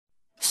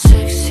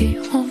Sexy,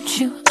 won't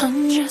you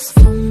undress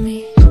for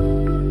me?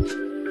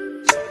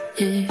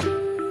 Yeah,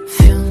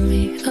 fill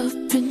me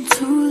up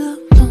into the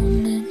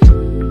morning.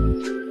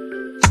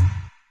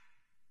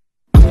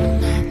 All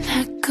night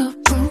like a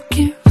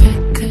broken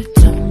record.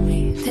 Tell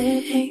me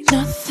there ain't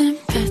nothing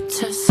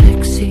better.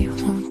 Sexy,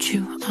 won't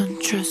you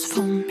undress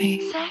for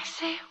me?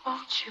 Sexy,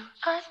 won't you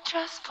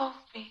undress for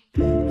me?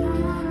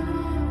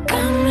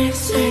 Got me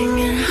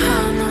singing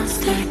high notes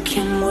that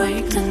can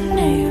wake the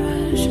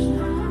neighbors.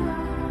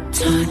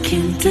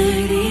 Talking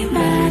dirty,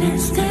 bad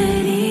and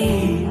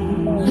steady.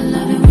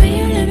 Love it when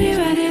you let me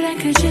ride it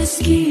like a jet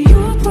ski. You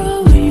a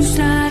pro when you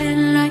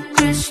sliding like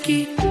Gretzky.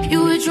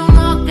 You hit your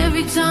mark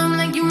every time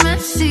like you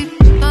messy.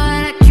 But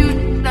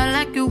I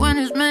like it when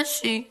it's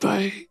messy.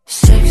 Right.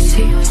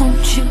 Sexy,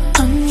 won't you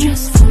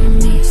undress for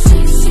me?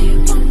 Sexy,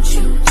 won't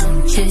you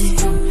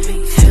undress for me?